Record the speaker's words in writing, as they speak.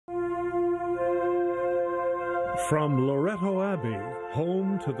From Loretto Abbey,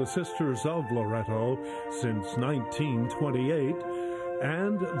 home to the Sisters of Loretto since 1928,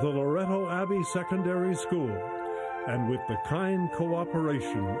 and the Loretto Abbey Secondary School, and with the kind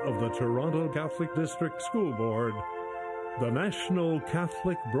cooperation of the Toronto Catholic District School Board, the National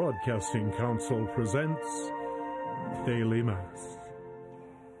Catholic Broadcasting Council presents Daily Mass.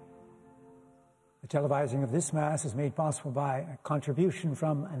 The televising of this Mass is made possible by a contribution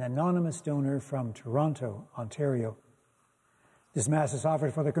from an anonymous donor from Toronto, Ontario. This Mass is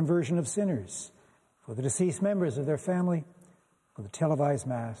offered for the conversion of sinners, for the deceased members of their family, for the televised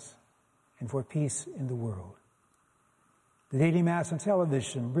Mass, and for peace in the world. The Daily Mass on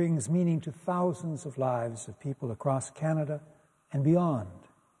television brings meaning to thousands of lives of people across Canada and beyond.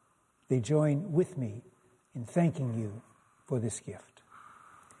 They join with me in thanking you for this gift.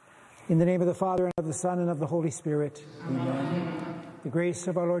 In the name of the Father, and of the Son, and of the Holy Spirit, Amen. The grace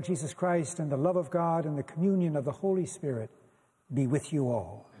of our Lord Jesus Christ, and the love of God, and the communion of the Holy Spirit be with you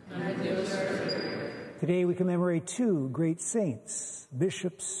all. Today we commemorate two great saints,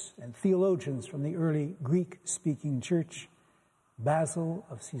 bishops, and theologians from the early Greek-speaking church, Basil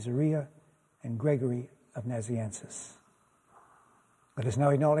of Caesarea and Gregory of Nazianzus. Let us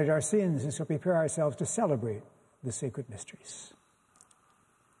now acknowledge our sins and so prepare ourselves to celebrate the sacred mysteries.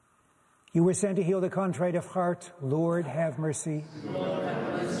 You were sent to heal the contrite of heart. Lord, have mercy. Lord,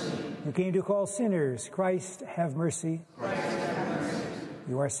 have mercy. You came to call sinners. Christ, have mercy. Christ, have mercy.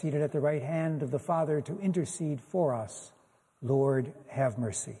 You are seated at the right hand of the Father to intercede for us. Lord, have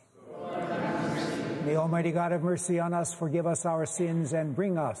mercy. Lord, have mercy. May Almighty God have mercy on us, forgive us our sins, and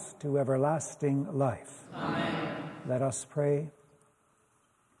bring us to everlasting life. Amen. Let us pray.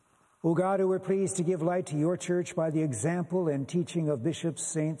 O God, who were pleased to give light to your church by the example and teaching of bishops,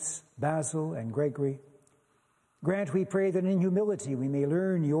 saints, Basil and Gregory, grant, we pray, that in humility we may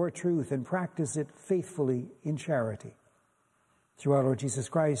learn your truth and practice it faithfully in charity. Through our Lord Jesus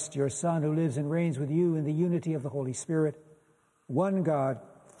Christ, your Son, who lives and reigns with you in the unity of the Holy Spirit, one God,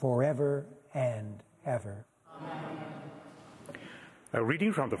 forever and ever. Amen. A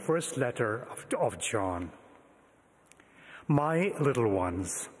reading from the first letter of John. My little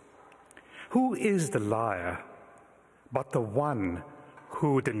ones, who is the liar but the one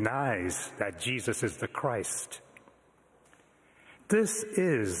who denies that Jesus is the Christ? This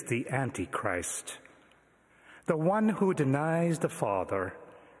is the Antichrist, the one who denies the Father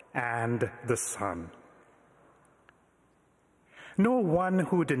and the Son. No one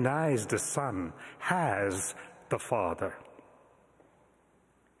who denies the Son has the Father.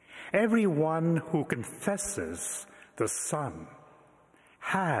 Everyone who confesses the Son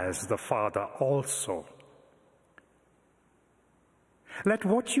has the Father also. Let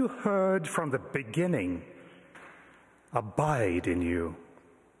what you heard from the beginning abide in you.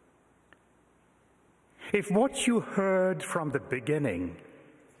 If what you heard from the beginning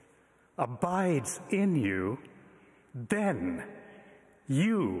abides in you, then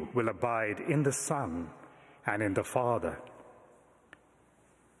you will abide in the Son and in the Father.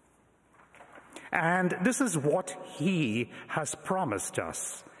 And this is what he has promised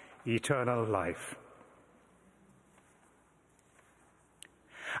us, eternal life.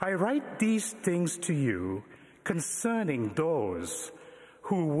 I write these things to you concerning those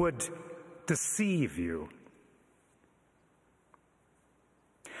who would deceive you.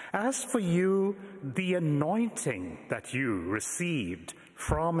 As for you, the anointing that you received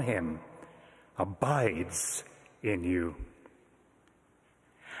from him abides in you.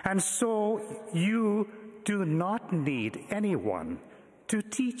 And so you do not need anyone to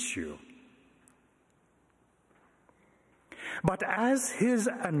teach you. But as his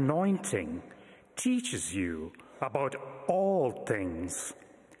anointing teaches you about all things,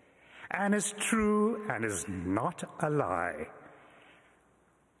 and is true and is not a lie,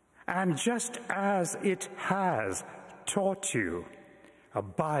 and just as it has taught you,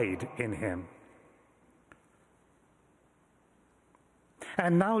 abide in him.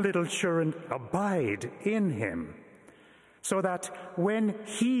 And now, little children, abide in him, so that when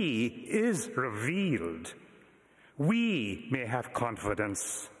he is revealed, we may have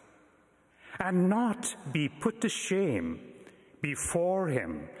confidence and not be put to shame before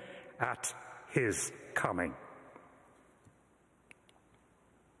him at his coming.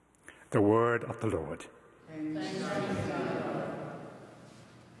 The word of the Lord. Thanks be to God.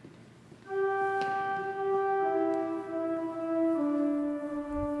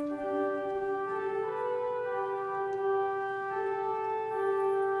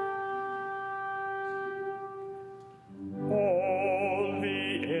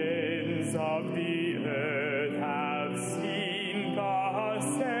 Of the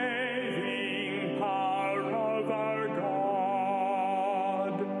saving power of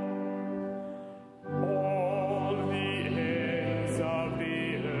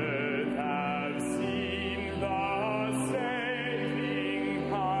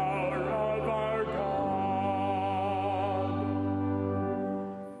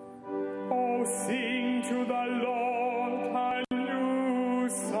sing to the Lord a new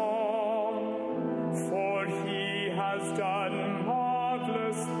song, for he has done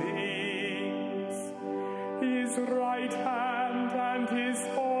marvelous things. His right hand and his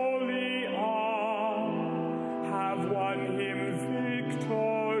holy arm have won him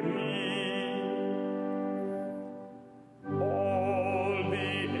victory. All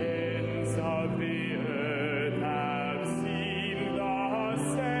the ends of the earth have seen the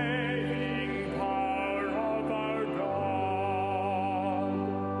saving power of our God.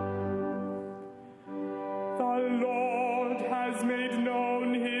 The Lord has made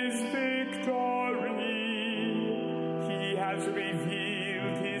known his victory. He has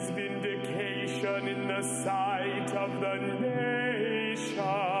revealed his vindication in the sight of the nations.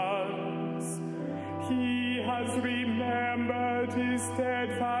 He has remembered his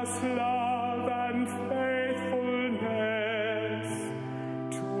steadfast love and faithfulness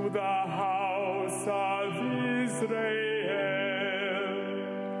to the house of Israel.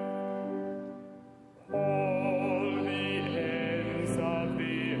 All the ends of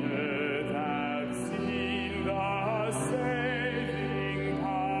the earth have seen the saving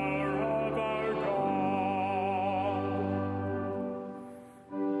power of our God.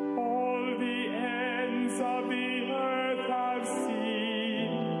 All the ends of the earth have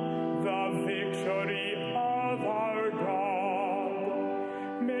seen the victory of our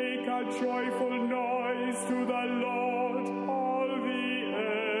God. Make a joyful noise to the Lord, all the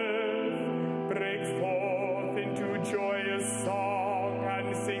earth. Break forth into joyous song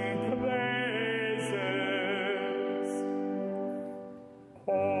and sing praises.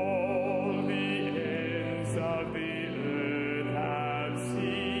 All the ends of the earth have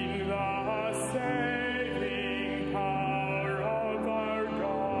seen the saving power of our God.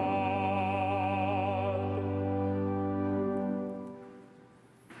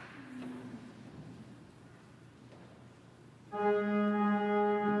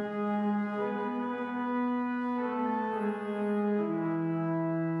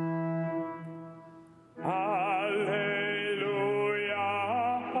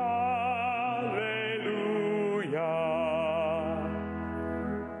 Hallelujah, hallelujah.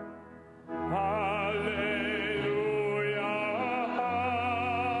 Hallelujah,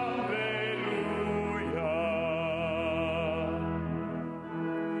 hallelujah.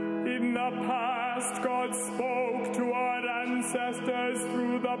 In the past, God spoke to our ancestors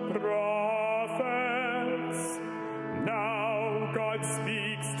through the prophets. Now God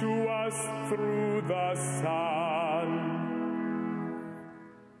speaks to us through the Son.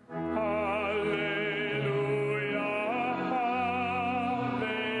 Hallelujah,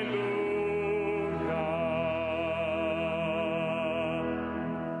 hallelujah.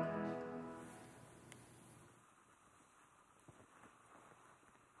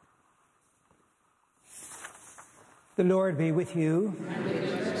 The Lord be with you.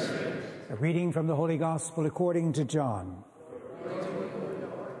 A reading from the Holy Gospel according to John.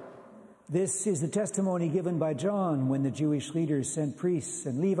 This is the testimony given by John when the Jewish leaders sent priests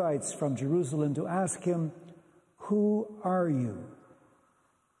and Levites from Jerusalem to ask him, "Who are you?"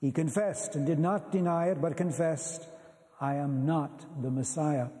 He confessed and did not deny it, but confessed, "I am not the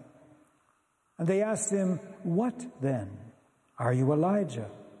Messiah." And they asked him, "What then? Are you Elijah?"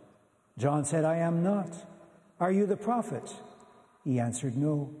 John said, "I am not." "Are you the prophet?" He answered,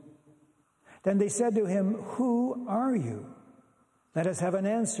 "No." Then they said to him, "Who are you? Let us have an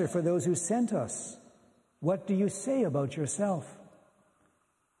answer for those who sent us. What do you say about yourself?"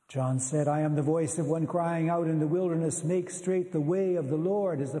 John said, "I am the voice of one crying out in the wilderness, 'Make straight the way of the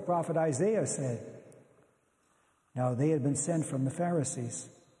Lord,' as the prophet Isaiah said." Now they had been sent from the Pharisees.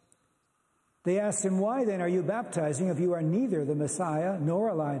 They asked him, "Why then are you baptizing if you are neither the Messiah, nor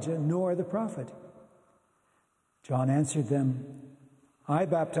Elijah, nor the prophet?" John answered them, "I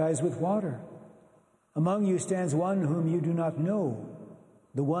baptize with water. Among you stands one whom you do not know,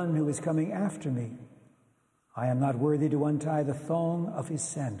 the one who is coming after me. I am not worthy to untie the thong of his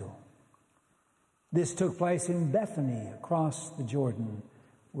sandal." This took place in Bethany, across the Jordan,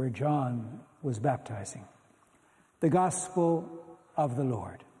 where John was baptizing. The Gospel of the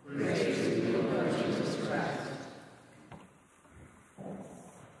Lord. Praise to you, Lord Jesus Christ.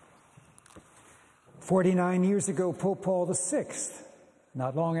 49 years ago, Pope Paul VI,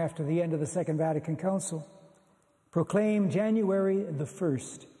 not long after the end of the Second Vatican Council, proclaimed January the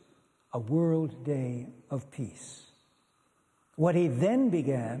 1st a World Day of Peace. What he then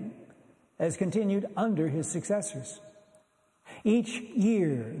began has continued under his successors. Each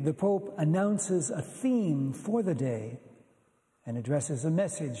year, the Pope announces a theme for the day and addresses a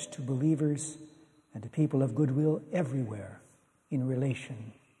message to believers and to people of goodwill everywhere in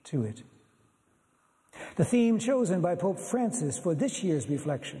relation to it. The theme chosen by Pope Francis for this year's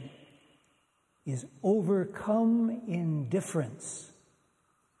reflection is overcome indifference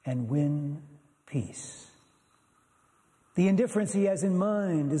and win peace. The indifference he has in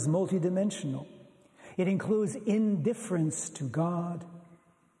mind is multidimensional. It includes indifference to God,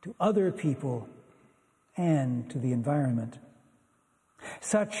 to other people, and to the environment.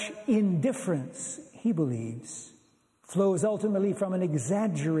 Such indifference, he believes, flows ultimately from an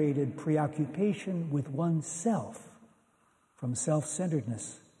exaggerated preoccupation with oneself, from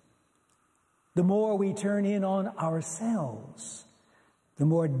self-centeredness. The more we turn in on ourselves, the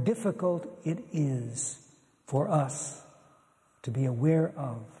more difficult it is for us to be aware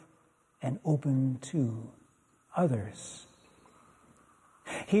of and open to others.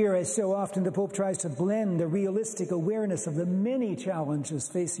 Here, as so often, the Pope tries to blend a realistic awareness of the many challenges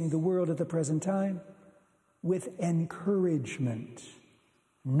facing the world at the present time with encouragement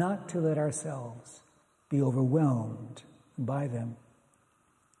not to let ourselves be overwhelmed by them.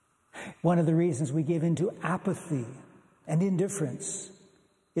 One of the reasons we give into apathy and indifference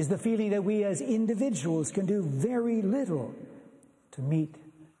is the feeling that we as individuals can do very little to meet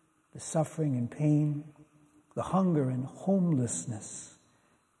the suffering and pain, the hunger and homelessness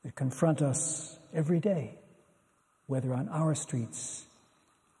that confront us every day, whether on our streets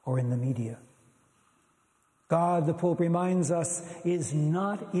or in the media. God, the Pope reminds us, is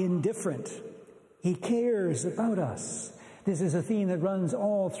not indifferent. He cares about us. This is a theme that runs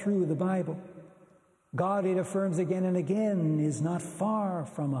all through the Bible. God, it affirms again and again, is not far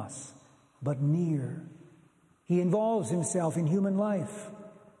from us, but near. He involves himself in human life,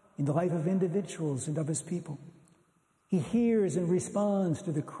 in the life of individuals and of his people. He hears and responds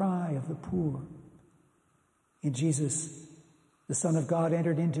to the cry of the poor. In Jesus, the Son of God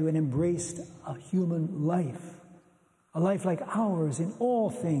entered into and embraced a human life, a life like ours in all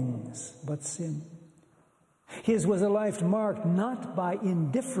things but sin. His was a life marked not by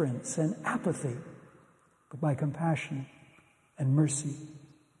indifference and apathy, but by compassion and mercy.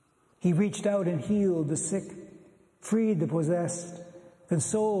 He reached out and healed the sick, freed the possessed,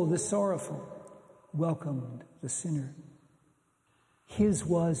 consoled the sorrowful, welcomed the sinner. His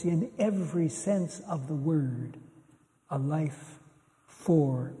was, in every sense of the word, a life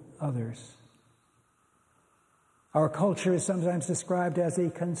for others. Our culture is sometimes described as a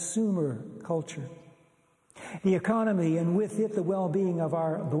consumer culture. The economy, and with it the well-being of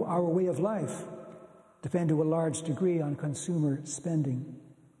our way of life, depend to a large degree on consumer spending.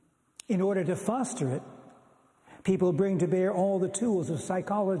 In order to foster it, people bring to bear all the tools of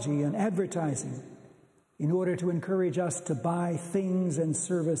psychology and advertising in order to encourage us to buy things and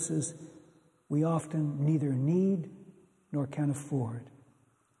services we often neither need nor can afford.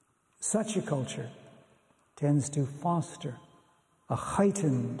 Such a culture tends to foster a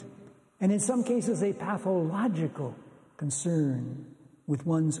heightened and in some cases a pathological concern with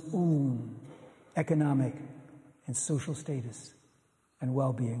one's own economic and social status and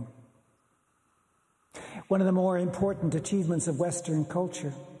well-being. One of the more important achievements of Western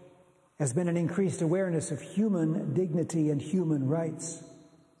culture has been an increased awareness of human dignity and human rights.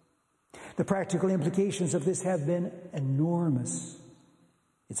 The practical implications of this have been enormous.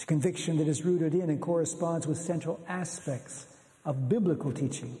 It's a conviction that is rooted in and corresponds with central aspects of biblical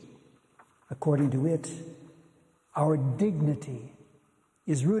teaching. According to it, our dignity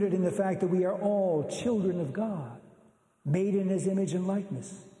is rooted in the fact that we are all children of God, made in his image and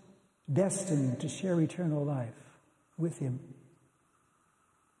likeness, destined to share eternal life with him.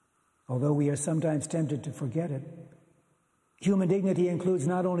 Although we are sometimes tempted to forget it, human dignity includes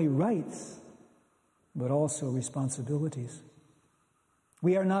not only rights, but also responsibilities.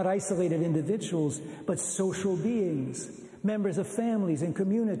 We are not isolated individuals, but social beings, members of families and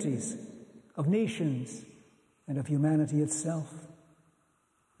communities, of nations, and of humanity itself.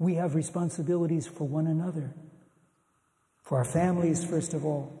 We have responsibilities for one another, for our families first of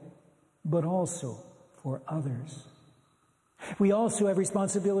all, but also for others. We also have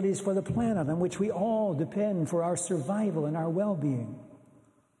responsibilities for the planet on which we all depend for our survival and our well-being.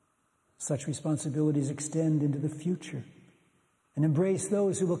 Such responsibilities extend into the future and embrace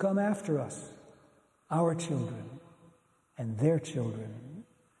those who will come after us, our children and their children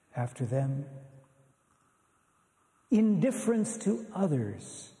after them. Indifference to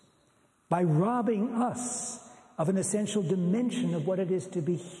others, by robbing us of an essential dimension of what it is to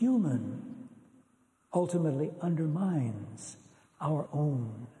be human, ultimately undermines our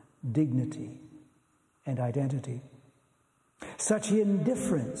own dignity and identity. Such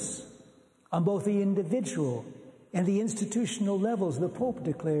indifference on both the individual and the institutional levels, the Pope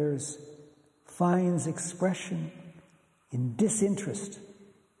declares, finds expression in disinterest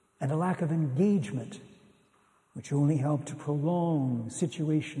and a lack of engagement which only help to prolong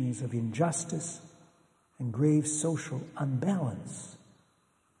situations of injustice and grave social unbalance,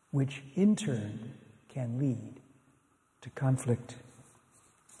 which in turn can lead to conflict.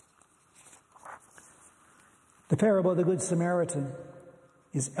 The parable of the Good Samaritan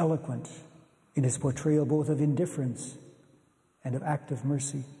is eloquent in its portrayal both of indifference and of active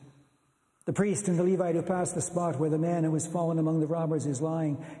mercy. The priest and the Levite who passed the spot where the man who was fallen among the robbers is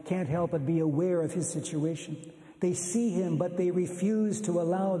lying can't help but be aware of his situation. They see him, but they refuse to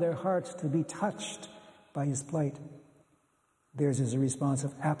allow their hearts to be touched by his plight. Theirs is a response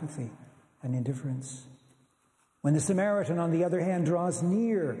of apathy and indifference. When the Samaritan, on the other hand, draws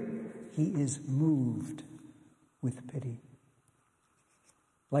near, he is moved with pity.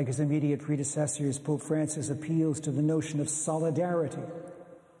 Like his immediate predecessors, Pope Francis appeals to the notion of solidarity,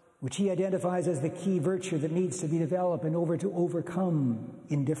 which he identifies as the key virtue that needs to be developed in order to overcome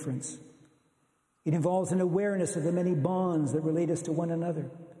indifference. It involves an awareness of the many bonds that relate us to one another.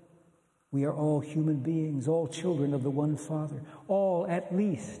 We are all human beings, all children of the one Father, all at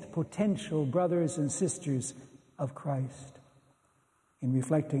least potential brothers and sisters of Christ. In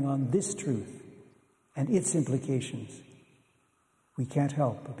reflecting on this truth and its implications, we can't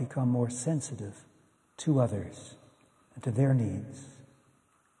help but become more sensitive to others and to their needs.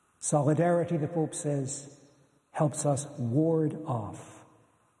 Solidarity, the Pope says, helps us ward off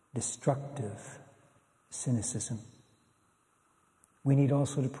destructive cynicism. We need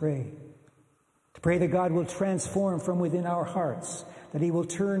also to pray that God will transform from within our hearts, that he will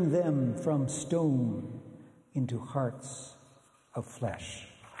turn them from stone into hearts of flesh.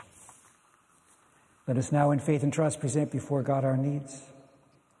 Let us now in faith and trust present before God our needs.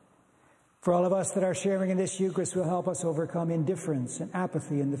 For all of us that are sharing in this Eucharist will help us overcome indifference and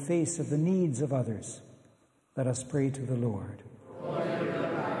apathy in the face of the needs of others. Let us pray to the Lord.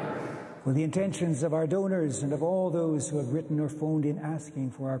 For the intentions of our donors and of all those who have written or phoned in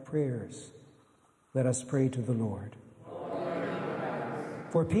asking for our prayers, let us pray to the Lord.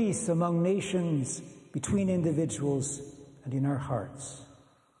 For peace among nations, between individuals, and in our hearts,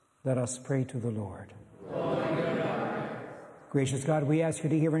 let us pray to the Lord. Gracious God, we ask you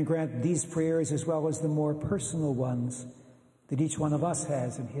to hear and grant these prayers as well as the more personal ones that each one of us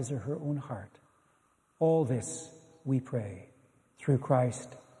has in his or her own heart. All this we pray through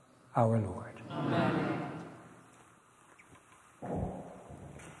Christ our Lord. Amen.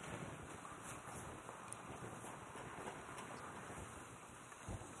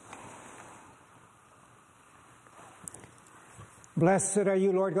 Blessed are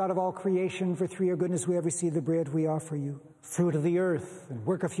you, Lord God of all creation, for through your goodness we have received the bread we offer you. Fruit of the earth and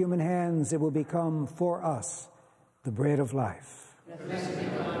work of human hands, it will become for us the bread of life. Blessed be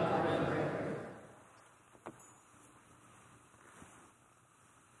God forever.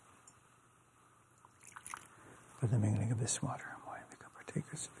 For the mingling of this water and wine, become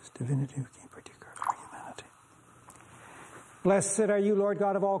partakers of his divinity, we can partake of our humanity. Blessed are you, Lord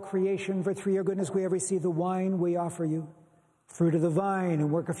God of all creation, for through your goodness we have received the wine we offer you. Fruit of the vine and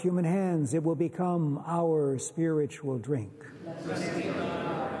work of human hands, it will become our spiritual drink. Blessed be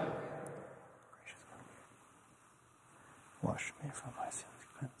God. Gracious God, wash me from my sins,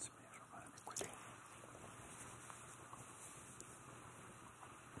 cleanse me from my iniquity.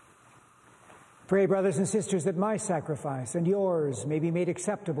 Pray, brothers and sisters, that my sacrifice and yours may be made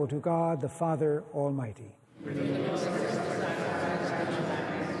acceptable to God, the Father Almighty.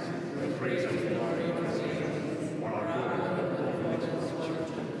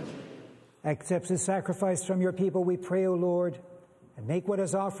 Accept this sacrifice from your people, we pray, O Lord, and make what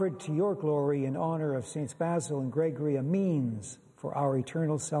is offered to your glory in honor of Saints Basil and Gregory a means for our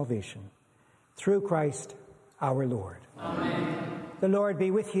eternal salvation. Through Christ our Lord. Amen. The Lord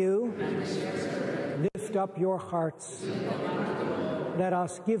be with you. Lift up your hearts. Let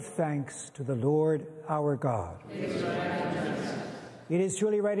us give thanks to the Lord our God. It is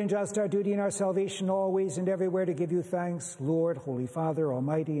truly right and just, our duty and our salvation, always and everywhere to give you thanks, Lord, Holy Father,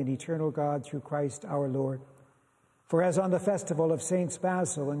 Almighty and eternal God, through Christ our Lord. For as on the festival of Saints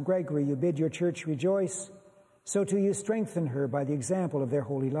Basil and Gregory you bid your church rejoice, so too you strengthen her by the example of their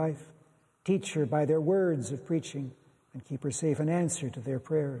holy life. Teach her by their words of preaching, and keep her safe in answer to their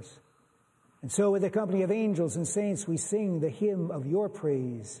prayers. And so with the company of angels and saints we sing the hymn of your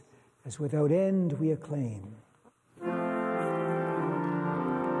praise, as without end we acclaim.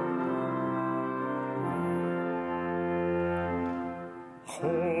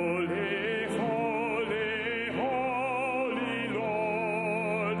 Holy, holy, holy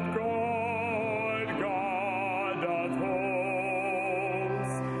Lord God, God of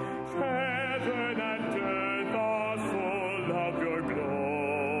hosts, heaven and earth are full of your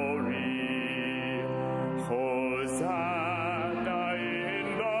glory. Holy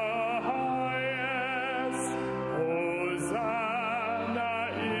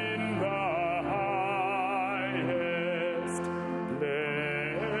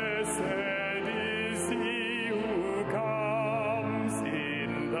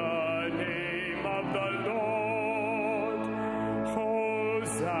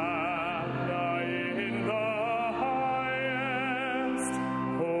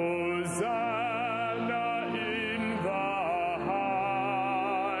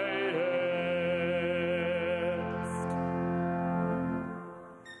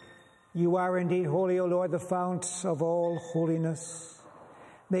You are indeed holy, O Lord, the fount of all holiness.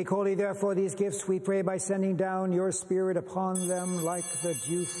 Make holy, therefore, these gifts, we pray, by sending down your Spirit upon them like the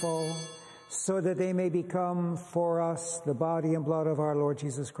dewfall, so that they may become for us the body and blood of our Lord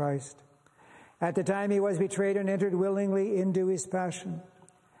Jesus Christ. At the time he was betrayed and entered willingly into his passion,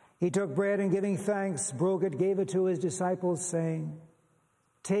 he took bread and, giving thanks, broke it, gave it to his disciples, saying,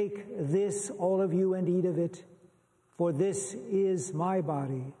 "Take this, all of you, and eat of it, for this is my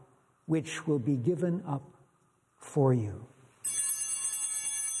body, which will be given up for you."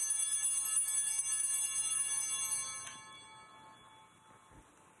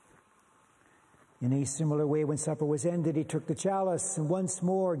 In a similar way, when supper was ended, he took the chalice and once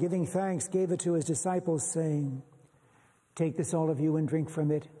more, giving thanks, gave it to his disciples, saying, "Take this, all of you, and drink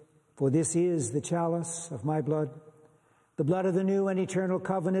from it, for this is the chalice of my blood, the blood of the new and eternal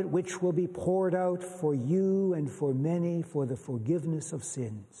covenant, which will be poured out for you and for many for the forgiveness of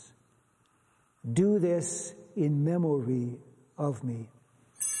sins. Do this in memory of me."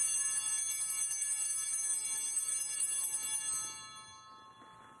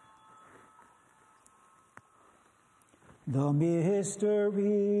 The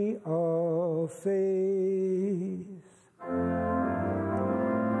mystery of faith.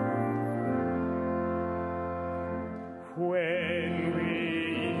 When we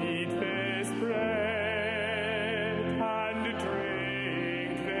eat this bread and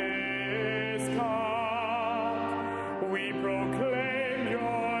drink this cup, we proclaim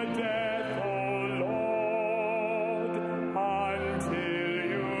your death, O Lord, until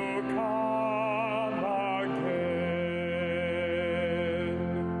you come again.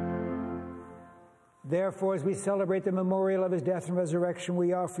 Therefore, as we celebrate the memorial of his death and resurrection,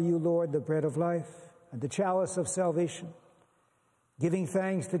 we offer you, Lord, the bread of life and the chalice of salvation, giving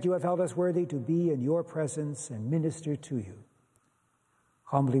thanks that you have held us worthy to be in your presence and minister to you.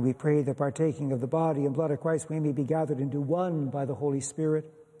 Humbly we pray that, partaking of the body and blood of Christ, we may be gathered into one by the Holy Spirit.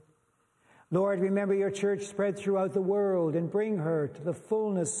 Lord, remember your church spread throughout the world and bring her to the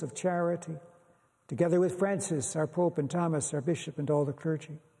fullness of charity, together with Francis, our Pope, and Thomas, our Bishop, and all the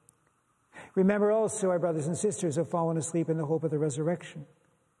clergy. Remember also our brothers and sisters who have fallen asleep in the hope of the resurrection,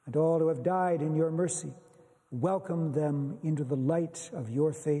 and all who have died in your mercy. Welcome them into the light of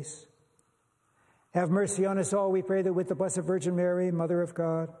your face. Have mercy on us all, we pray, that with the Blessed Virgin Mary, Mother of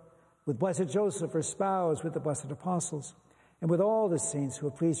God, with Blessed Joseph, her spouse, with the blessed apostles, and with all the saints who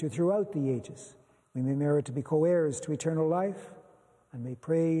have pleased you throughout the ages, we may merit to be co-heirs to eternal life, and may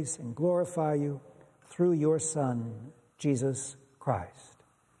praise and glorify you through your Son, Jesus Christ.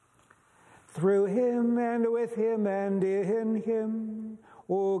 Through him, and with him, and in him,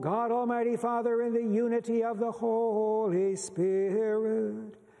 O God, Almighty Father, in the unity of the Holy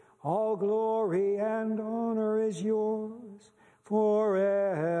Spirit, all glory and honor is yours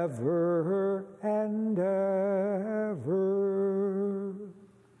forever and ever.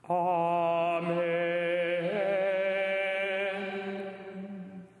 Amen.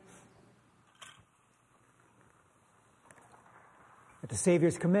 At the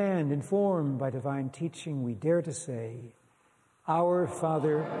Savior's command, informed by divine teaching, we dare to say, Our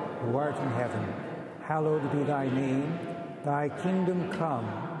Father, who art in heaven, hallowed be thy name. Thy kingdom come,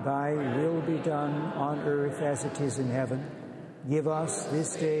 thy will be done on earth as it is in heaven. Give us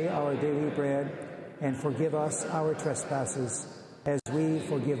this day our daily bread, and forgive us our trespasses, as we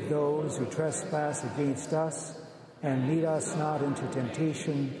forgive those who trespass against us. And lead us not into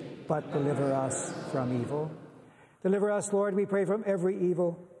temptation, but deliver us from evil. Deliver us, Lord, we pray, from every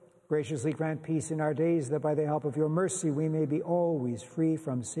evil. Graciously grant peace in our days, that by the help of your mercy we may be always free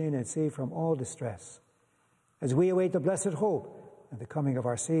from sin and safe from all distress, as we await the blessed hope and the coming of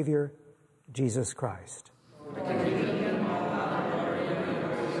our Savior, Jesus Christ.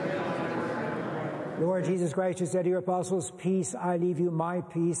 Lord Jesus Christ, you said to your apostles, "Peace I leave you, my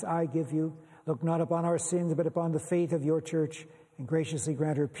peace I give you. Look not upon our sins, but upon the faith of your church, and graciously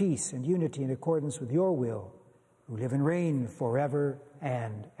grant her peace and unity in accordance with your will, who live and reign forever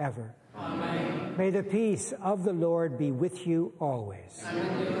and ever." Amen. May the peace of the Lord be with you always.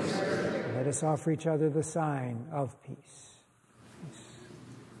 And let us offer each other the sign of peace.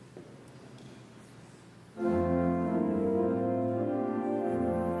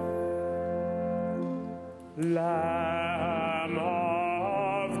 Lamb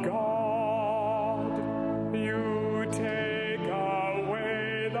of God, you take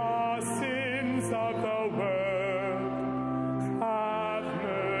away the sins of the world. Have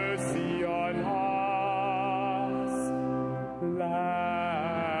mercy on us.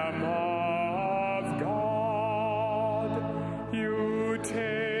 Lamb of God, you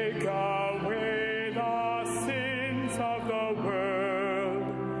take away the sins of the world.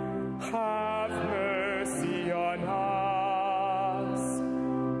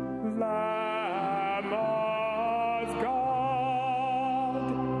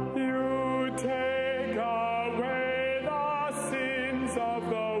 sins of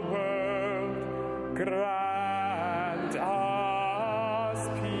the world, grant us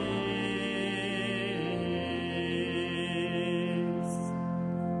peace.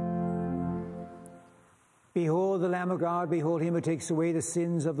 Behold the Lamb of God, behold him who takes away the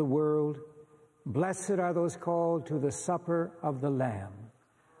sins of the world. Blessed are those called to the supper of the Lamb.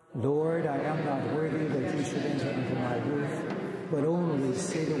 Lord, I am not worthy that you should enter into my roof, but only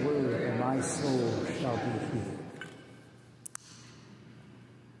say the word, and my soul shall be healed.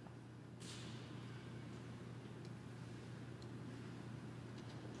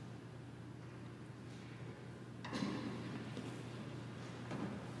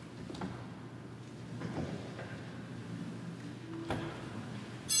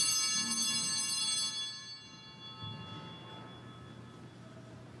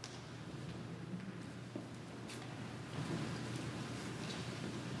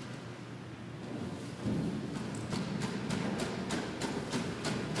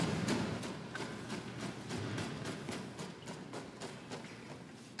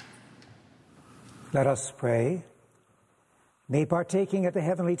 Let us pray. May partaking at the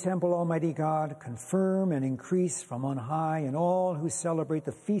heavenly temple, Almighty God, confirm and increase from on high in all who celebrate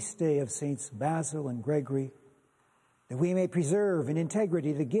the feast day of Saints Basil and Gregory, that we may preserve in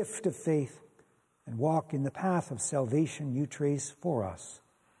integrity the gift of faith and walk in the path of salvation you trace for us.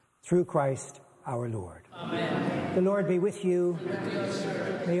 Through Christ our Lord. Amen. The Lord be with you.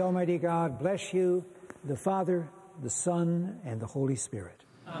 May Almighty God bless you, the Father, the Son, and the Holy Spirit.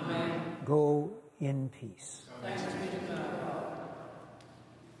 Amen. Go in peace. Thanks be to God.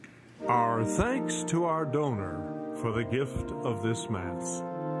 Our thanks to our donor for the gift of this Mass.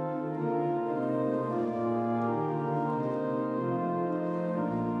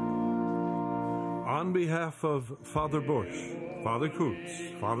 On behalf of Father Bush, Father Coots,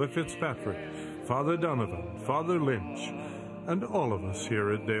 Father Fitzpatrick, Father Donovan, Father Lynch, and all of us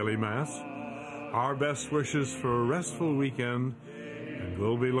here at Daily Mass, our best wishes for a restful weekend, and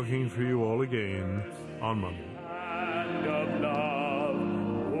we'll be looking for you all again on Monday. And of love,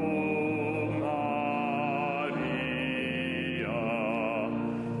 O Maria,